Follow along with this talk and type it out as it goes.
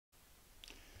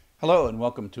Hello and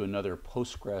welcome to another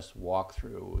Postgres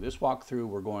walkthrough. This walkthrough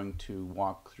we're going to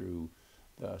walk through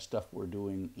the stuff we're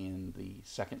doing in the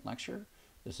second lecture.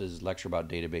 This is a lecture about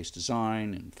database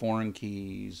design and foreign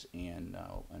keys and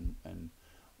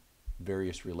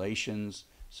various relations.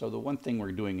 So the one thing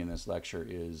we're doing in this lecture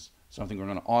is something we're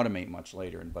going to automate much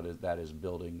later, but that is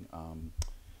building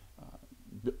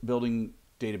building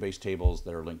database tables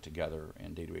that are linked together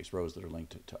and database rows that are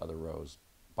linked to other rows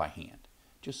by hand,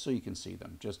 just so you can see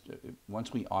them. Just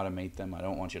once we automate them, I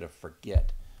don't want you to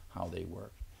forget how they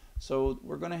work. So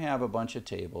we're going to have a bunch of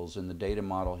tables. In the data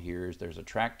model here, there's a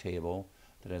track table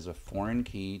that has a foreign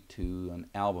key to an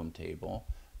album table.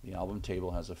 The album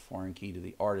table has a foreign key to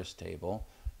the artist table,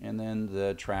 and then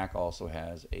the track also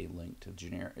has a link to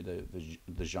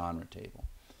the genre table.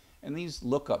 And these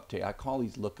lookup I call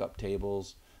these lookup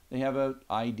tables. They have an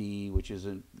ID, which is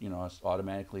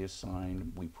automatically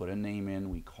assigned. We put a name in.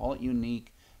 We call it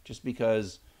unique, just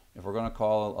because if we're going to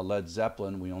call a Led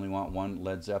Zeppelin, we only want one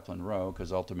Led Zeppelin row,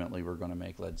 because ultimately we're going to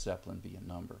make Led Zeppelin be a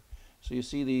number. So you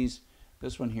see these.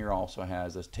 This one here also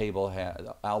has this table.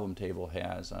 The album table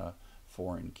has a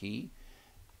foreign key.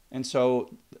 And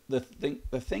so the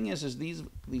thing is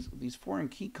these foreign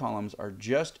key columns are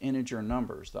just integer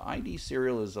numbers. The ID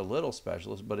serial is a little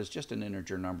specialist, but it's just an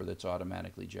integer number that's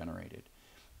automatically generated.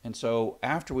 And so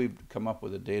after we've come up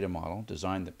with a data model,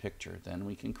 designed the picture, then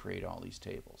we can create all these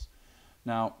tables.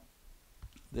 Now,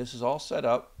 this is all set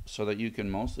up so that you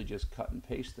can mostly just cut and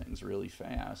paste things really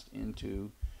fast into,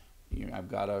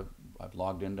 I've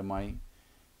logged into my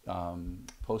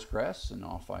Postgres, and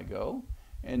off I go.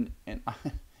 And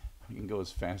I can go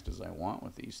as fast as I want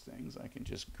with these things. I can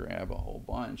just grab a whole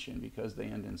bunch, and because they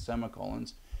end in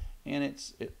semicolons, and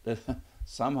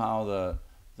somehow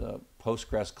the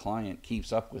Postgres client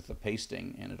keeps up with the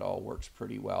pasting, and it all works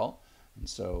pretty well. And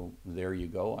so there you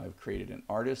go. I've created an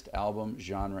artist, album,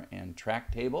 genre, and track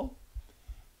table.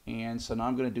 And so now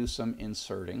I'm going to do some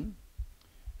inserting.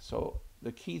 So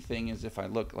the key thing is, if I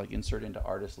look like insert into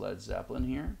artist Led Zeppelin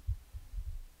here,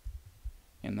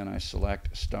 and then I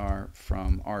select star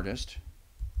from artist.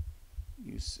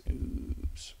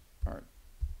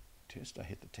 Artist. I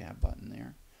hit the tab button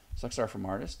there. Select star from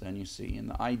artist. Then you see,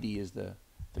 and the ID is the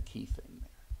key thing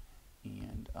there.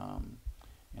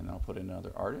 And I'll put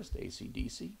another artist,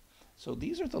 AC/DC. So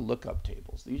these are the lookup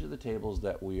tables. These are the tables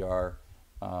that we are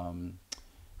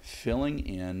filling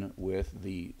in with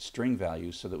the string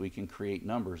values so that we can create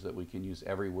numbers that we can use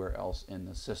everywhere else in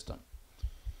the system.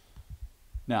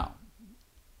 Now,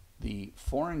 the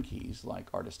foreign keys,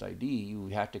 like artist ID, you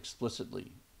have to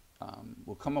explicitly,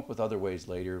 we'll come up with other ways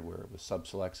later where with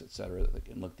subselects, etc., that they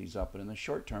can look these up. But in the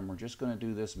short term, we're just going to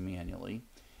do this manually.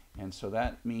 And so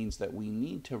that means that we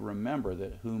need to remember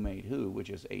that who made who, which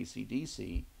is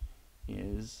AC/DC,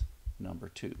 is number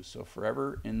 2. So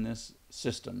forever in this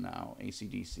system now,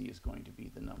 AC/DC is going to be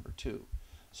the number 2.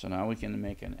 So now we can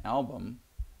make an album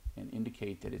and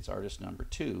indicate that it's artist number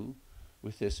 2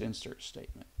 with this insert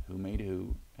statement, who made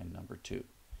who, and number 2.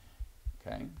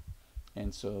 Okay,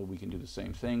 and so we can do the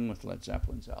same thing with Led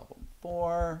Zeppelin's album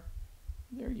 4.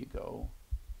 There you go.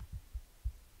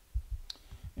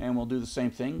 And we'll do the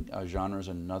same thing. Genre is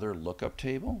another lookup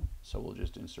table, so we'll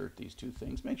just insert these two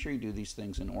things. Make sure you do these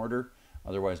things in order,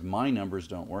 otherwise my numbers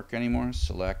don't work anymore.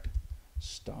 Select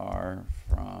star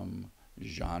from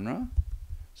genre,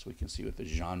 so we can see what the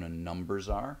genre numbers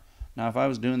are. Now, if I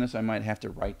was doing this, I might have to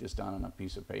write this down on a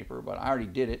piece of paper, but I already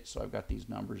did it, so I've got these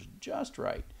numbers just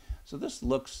right. So this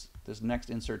next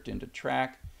insert into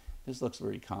track, this looks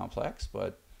very complex,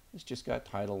 but it's just got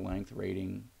title, length,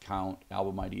 rating, count,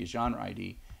 album ID, genre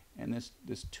ID, and this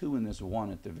 2 and this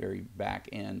 1 at the very back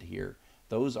end here.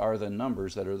 Those are the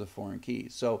numbers that are the foreign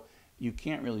keys. So you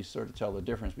can't really sort of tell the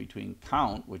difference between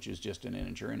count, which is just an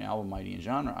integer, and album ID and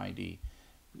genre ID.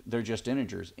 They're just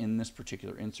integers in this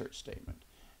particular insert statement.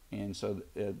 And so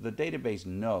the database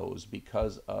knows,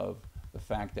 because of the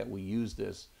fact that we use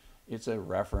this, it's a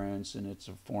reference and it's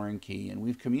a foreign key, and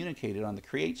we've communicated on the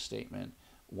create statement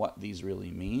what these really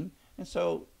mean. And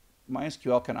so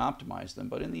MySQL can optimize them,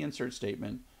 but in the insert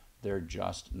statement, they're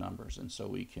just numbers. And so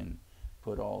we can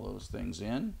put all those things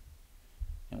in,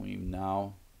 and we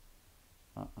now,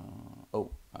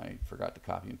 oh, I forgot to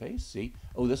copy and paste. See?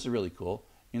 Oh, this is really cool.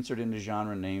 Insert into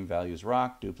genre, name, values,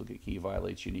 rock, duplicate key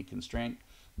violates unique constraint.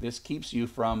 This keeps you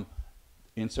from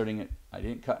inserting it. I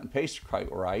didn't cut and paste quite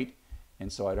right,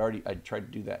 and so I'd tried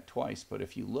to do that twice. But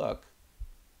if you look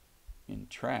in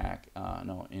track, I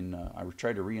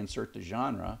tried to reinsert the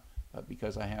genre, but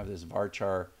because I have this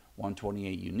varchar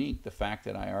 128 unique, the fact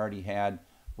that I already had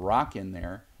rock in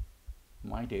there,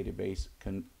 my database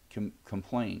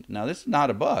complained. Now, this is not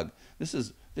a bug. This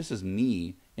is This is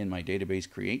me in my database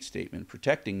create statement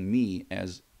protecting me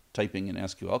as typing in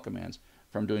SQL commands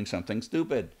from doing something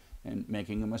stupid and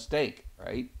making a mistake,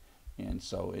 right? And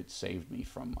so it saved me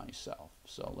from myself.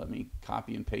 So let me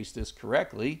copy and paste this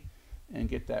correctly and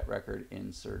get that record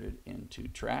inserted into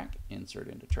track, insert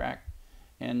into track,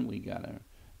 and we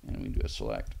do a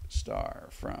select star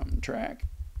from track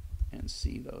and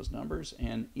see those numbers.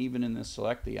 And even in this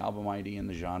select, the album ID and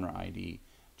the genre ID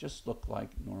just look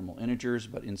like normal integers,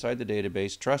 but inside the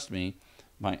database, trust me,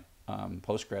 my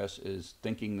Postgres is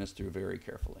thinking this through very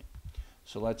carefully.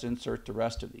 So let's insert the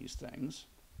rest of these things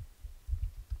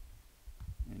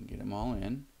and get them all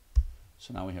in.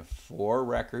 So now we have 4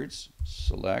 records.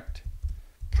 Select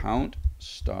count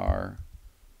star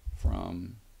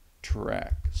from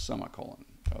track semicolon.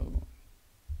 Oh.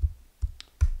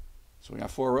 So we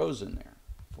got 4 rows in there,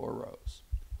 4 rows.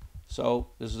 So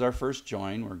this is our first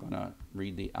join. We're going to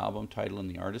read the album title and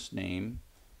the artist name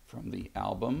from the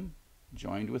album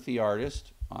joined with the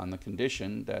artist on the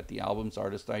condition that the album's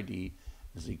artist ID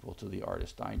is equal to the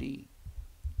artist ID.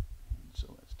 And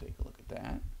so let's take a look at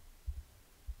that.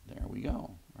 There we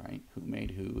go, right? Who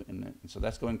made who, and so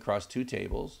that's going across 2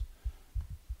 tables.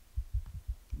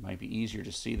 It might be easier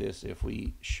to see this if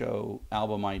we show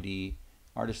album ID,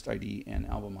 artist ID, and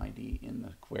album ID in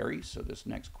the query. So this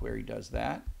next query does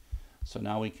that. So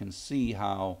now we can see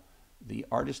how the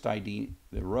artist ID,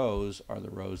 the rows are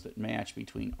the rows that match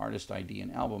between artist ID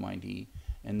and album ID,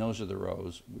 and those are the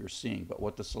rows we're seeing. But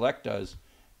what the select does,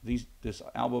 this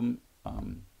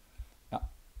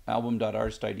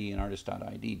album.artistid and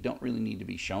artist.id don't really need to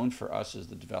be shown for us as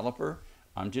the developer.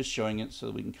 I'm just showing it so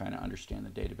that we can kind of understand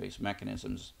the database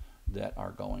mechanisms that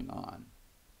are going on.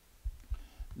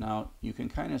 Now you can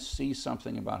kind of see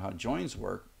something about how joins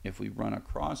work if we run a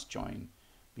cross join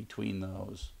between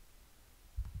those,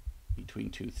 between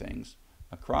 2 things.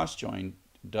 A cross join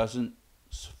doesn't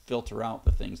filter out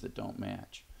the things that don't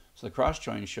match. So the cross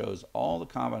join shows all the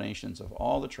combinations of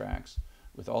all the tracks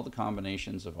with all the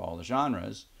combinations of all the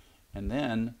genres, and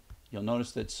then you'll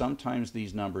notice that sometimes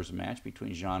these numbers match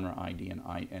between genre ID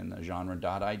and the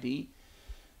genre.id.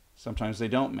 Sometimes they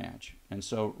don't match. And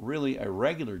so really a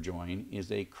regular join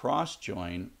is a cross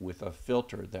join with a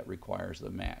filter that requires the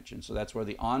match. And so that's where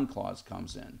the on clause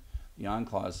comes in. The on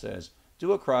clause says,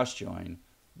 do a cross join,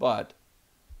 but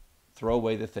throw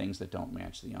away the things that don't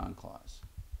match the on clause.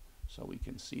 So we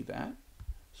can see that.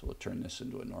 So we'll turn this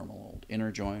into a normal old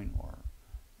inner join or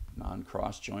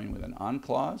non-cross join with an on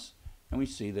clause, and we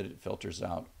see that it filters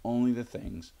out only the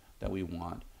things that we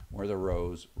want where the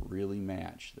rows really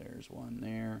match. There's one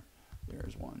there,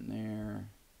 there's one there.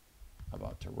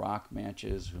 About to rock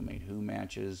matches, who made who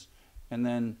matches, and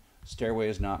then stairway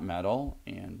is not metal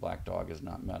and black dog is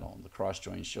not metal. The cross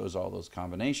join shows all those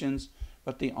combinations,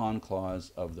 but the on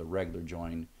clause of the regular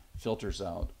join filters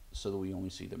out so that we only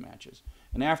see the matches.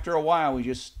 And after a while we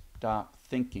just stop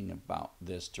thinking about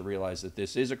this to realize that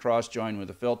this is a cross join with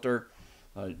a filter.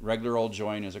 A regular old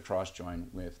join is a cross join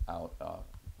without a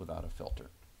filter.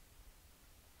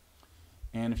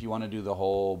 And if you want to do the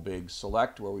whole big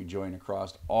select where we join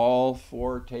across all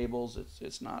 4 tables,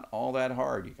 it's not all that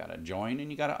hard. You got a join and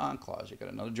you got an on clause. You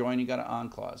got another join, you got an on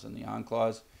clause, and the on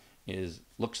clause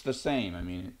looks the same. I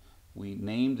mean, we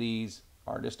name these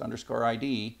artist underscore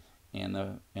ID, and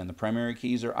the primary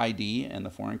keys are ID, and the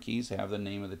foreign keys have the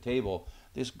name of the table.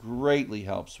 This greatly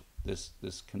helps.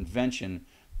 This convention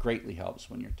greatly helps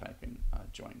when you're typing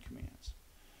join commands.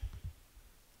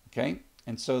 Okay.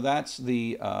 And so that's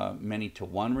the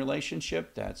many-to-one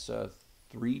relationship. That's 4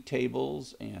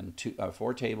 tables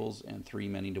and 3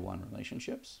 many-to-one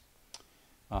relationships.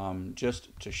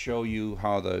 Just to show you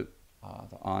how the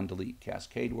on-delete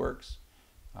cascade works,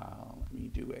 let me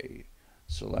do a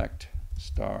select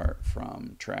star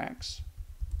from tracks.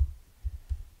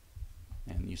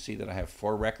 And you see that I have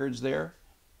 4 records there.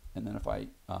 And then if I,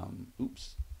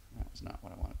 oops, that was not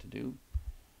what I wanted to do.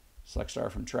 Select star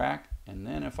from track, and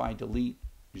then if I delete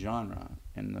genre,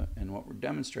 and what we're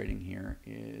demonstrating here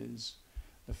is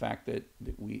the fact that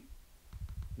the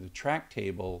track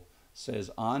table says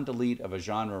on delete of a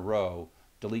genre row,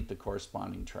 delete the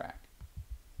corresponding track.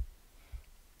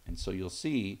 And so you'll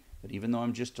see that even though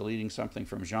I'm just deleting something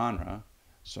from genre,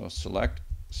 so select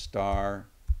star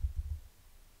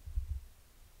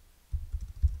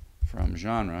from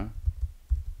genre,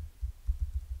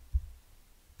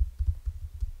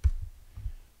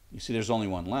 you see there's only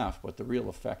one left, but the real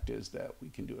effect is that we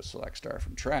can do a select star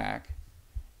from track,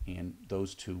 and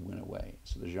those 2 went away.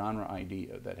 So the genre ID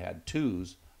that had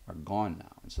 2s are gone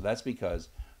now. And so that's because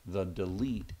the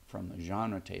delete from the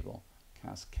genre table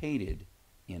cascaded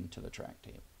into the track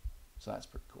table. So that's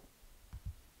pretty cool.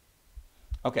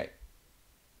 Okay.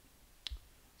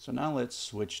 So now let's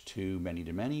switch to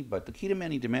many-to-many, but the key to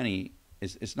many-to-many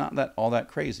is not that all that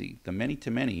crazy. The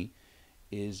many-to-many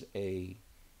is a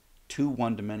two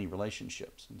one-to-many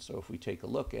relationships. And so if we take a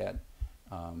look at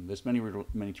this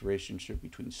many-to-many relationship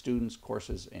between students,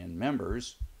 courses, and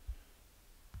members,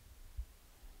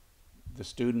 the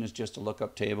student is just a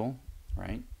lookup table,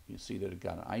 right? You see that it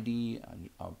got an ID,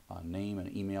 a name, and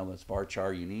an email that's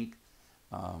varchar unique.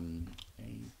 A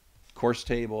course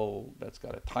table that's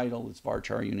got a title that's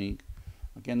varchar unique.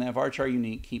 Again, that varchar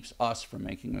unique keeps us from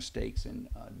making mistakes and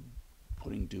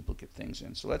putting duplicate things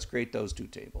in. So let's create those two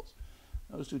tables.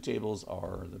 Those two tables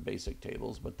are the basic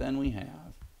tables, but then we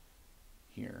have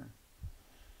here,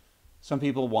 some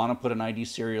people want to put an ID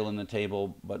serial in the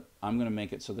table, but I'm going to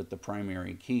make it so that the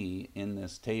primary key in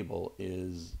this table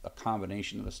is a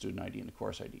combination of the student ID and the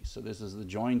course ID. So this is the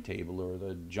join table or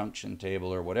the junction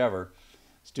table or whatever.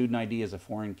 Student ID is a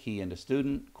foreign key into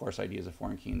student, course ID is a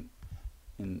foreign key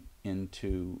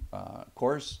into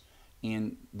course,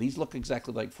 and these look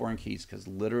exactly like foreign keys because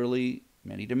literally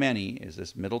many-to-many is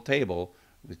this middle table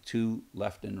with two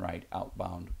left and right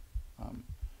outbound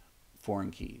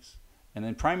foreign keys. And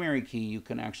then primary key, you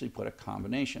can actually put a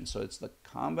combination. So it's the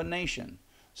combination.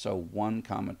 So 1,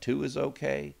 2 is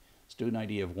okay. Student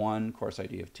ID of 1, course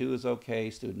ID of 2 is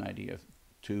okay. Student ID of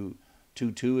 2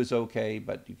 is okay.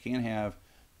 But you can't have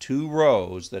two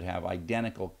rows that have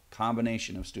identical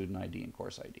combination of student ID and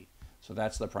course ID. So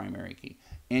that's the primary key.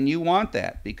 And you want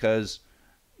that because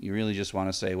you really just want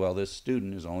to say, well, this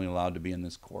student is only allowed to be in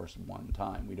this course one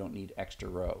time. We don't need extra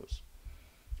rows.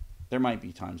 There might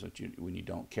be times when you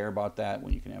don't care about that,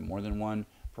 when you can have more than one,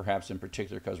 perhaps in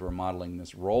particular because we're modeling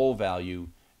this role value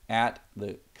at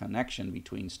the connection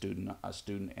between a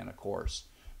student and a course.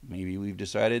 Maybe we've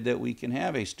decided that we can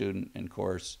have a student and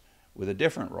course with a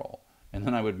different role. And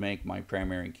then I would make my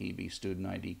primary key be student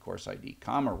ID, course ID,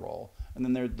 comma role. And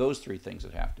then there are those three things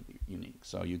that have to be unique.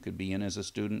 So you could be in as a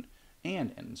student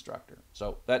and an instructor.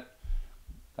 So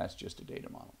that's just a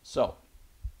data model. So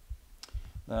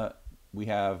we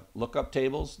have lookup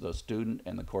tables, the student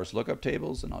and the course lookup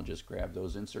tables, and I'll just grab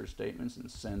those insert statements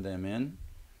and send them in.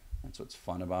 That's what's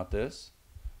fun about this.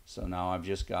 So now I've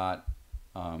just got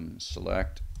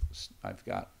I've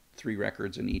got 3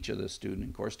 records in each of the student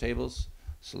and course tables.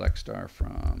 Select star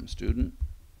from student,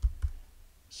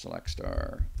 select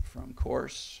star from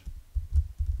course.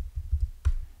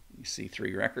 You see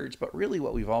 3 records, but really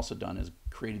what we've also done is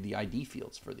created the ID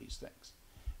fields for these things.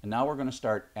 And now we're going to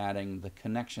start adding the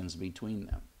connections between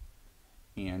them.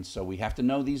 And so we have to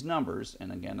know these numbers.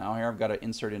 And again, now here I've got to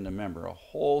insert into member, a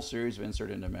whole series of insert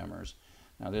into members.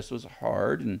 Now this was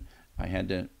hard, and I had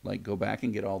to go back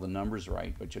and get all the numbers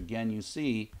right. But again, you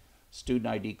see student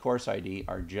ID, course ID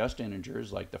are just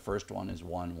integers. Like the first one is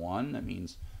 1, 1. That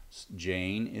means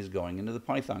Jane is going into the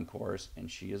Python course, and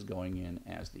she is going in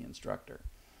as the instructor.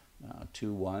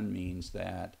 2, 1 means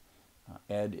that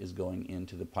Ed is going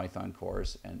into the Python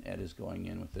course, and Ed is going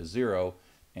in with a 0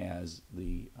 as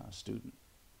the student.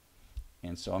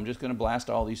 And so I'm just going to blast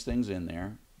all these things in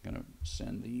there. I'm going to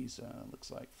send these, looks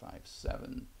like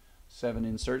 7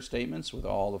 insert statements with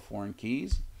all the foreign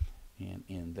keys, and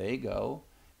in they go.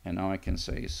 And now I can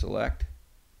say select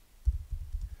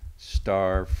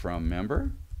star from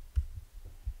member.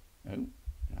 Oh,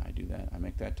 I do that. I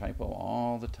make that typo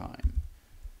all the time.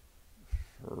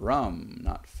 From,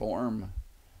 not form,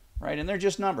 right? And they're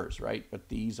just numbers, right? But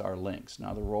these are links.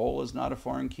 Now the role is not a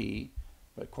foreign key,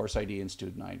 but course ID and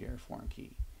student ID are a foreign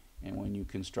key. And when you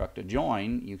construct a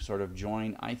join, you sort of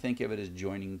join, I think of it as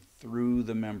joining through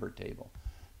the member table.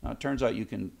 Now it turns out you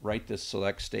can write this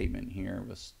select statement here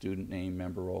with student name,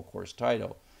 member role, course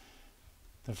title.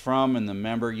 The from and the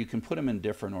member, you can put them in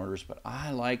different orders, but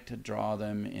I like to draw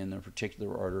them in a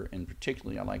particular order, and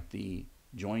particularly I like the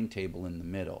join table in the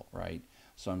middle, right?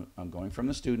 So I'm going from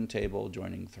the student table,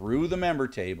 joining through the member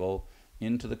table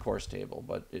into the course table,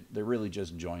 but they're really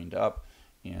just joined up,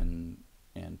 and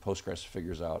Postgres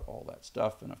figures out all that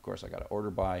stuff. And of course I got to order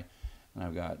by, and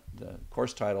I've got the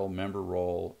course title, member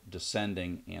role,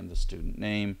 descending, and the student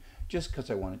name, just because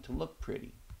I want it to look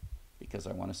pretty, because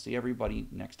I want to see everybody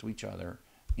next to each other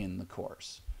in the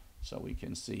course. So we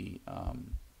can see all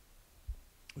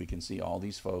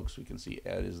these folks. We can see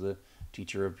Ed is the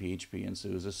teacher of PHP and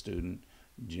Sue is a student.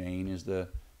 Jane is the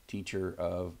teacher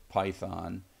of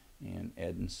Python, and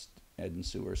Ed and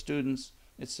Sue are students,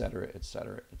 etc.,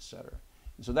 etc., etc.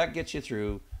 And so that gets you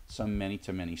through some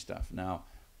many-to-many stuff. Now,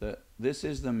 this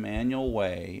is the manual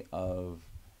way of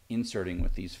inserting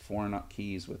with these foreign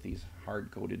keys with these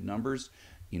hard-coded numbers.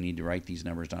 You need to write these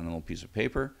numbers down on a little piece of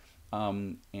paper,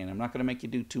 And I'm not going to make you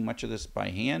do too much of this by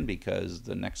hand, because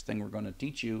the next thing we're going to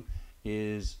teach you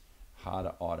is how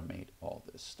to automate all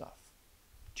this stuff.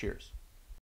 Cheers.